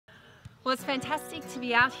Well, it's fantastic to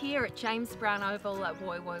be out here at James Brown Oval at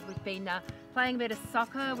Woy Woy. We've been playing a bit of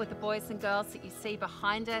soccer with the boys and girls that you see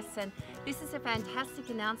behind us, and this is a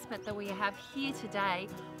fantastic announcement that we have here today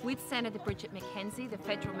with Senator Bridget McKenzie, the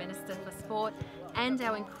Federal Minister for Sport, and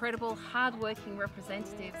our incredible hard-working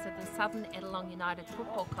representatives of the Southern Ettalong United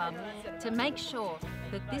Football Club to make sure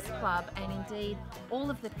that this club and indeed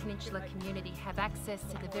all of the Peninsula community have access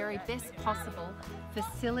to the very best possible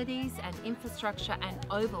facilities and infrastructure and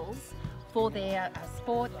ovals for their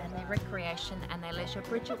sport and their recreation and their leisure.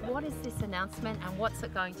 Bridget, what is this announcement and what's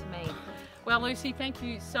it going to mean? Well, Lucy, thank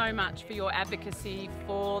you so much for your advocacy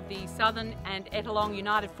for the Southern and Ettalong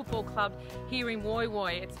United Football Club here in Woy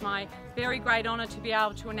Woy. It's my very great honour to be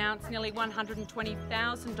able to announce nearly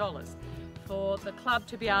 $120,000 for the club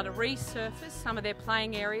to be able to resurface some of their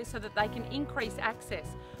playing areas so that they can increase access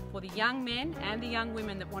for the young men and the young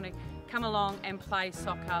women that want to come along and play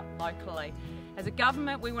soccer locally. As a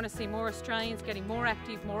government, we want to see more Australians getting more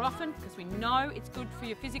active more often because we know it's good for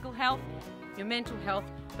your physical health, your mental health,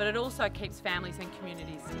 but it also keeps families and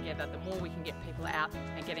communities together the more we can get people out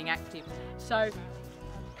and getting active. So,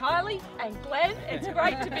 Kylie and Glenn, it's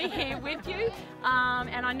great to be here with you,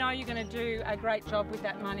 and I know you're going to do a great job with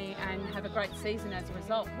that money and have a great season as a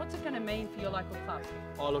result. What's it going to mean for your local club?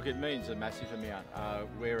 Oh look, it means a massive amount.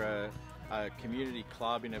 We're a community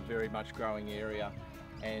club in a very much growing area.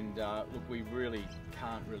 And look, we really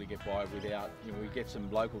can't get by without, we get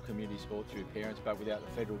some local community support through parents, but without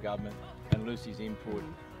the federal government and Lucy's input,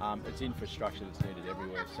 it's infrastructure that's needed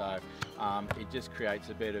everywhere. So it just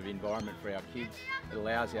creates a better environment for our kids. It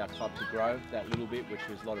allows our club to grow that little bit, which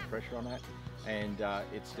was a lot of pressure on that. And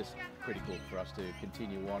it's just critical for us to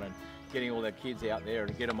continue on and getting all their kids out there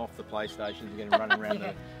and get them off the PlayStations and get them running around,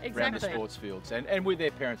 around the sports fields and with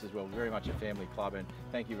their parents as well. Very much a family club, and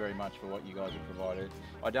thank you very much for what you guys have provided.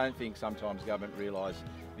 I don't think sometimes government realise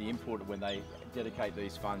the input when they dedicate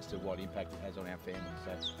these funds to what impact it has on our families.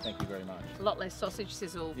 So thank you very much. A lot less sausage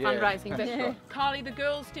sizzle fundraising, but right. Kylie, the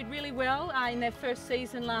girls did really well in their first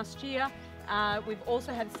season last year. We've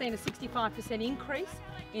also seen a 65% increase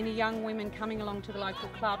in the young women coming along to the local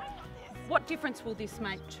club. What difference will this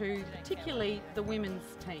make to particularly the women's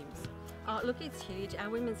teams? Look, it's huge. Our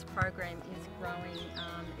women's program is growing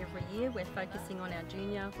every year. We're focusing on our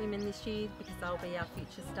junior women this year because they'll be our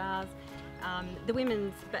future stars. The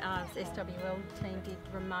women's SWL team did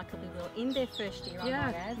remarkably well in their first year, I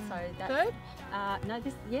might add. So that's, third?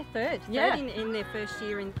 Third. Yeah. Third in their first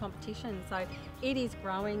year in competition. So it is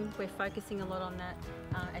growing. We're focusing a lot on that.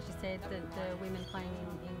 As you said, the women playing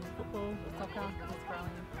in football, soccer is growing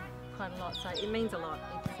quite a lot. So it means a lot.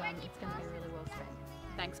 It's going to be really well spent.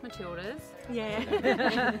 Thanks, Matildas. Yeah,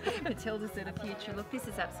 Matildas are the future. Look, this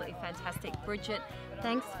is absolutely fantastic. Bridget,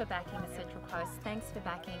 thanks for backing the Central Coast. Thanks for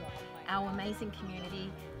backing our amazing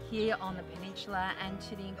community here on the Peninsula, and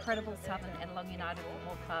to the incredible Southern Ettalong United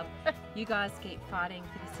Football Club. You guys keep fighting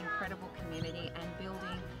for this incredible community and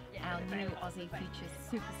building our new Aussie future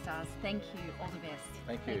superstars. Thank you. All the best.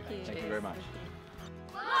 Thank you. Thank you very much.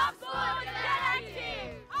 Love sport,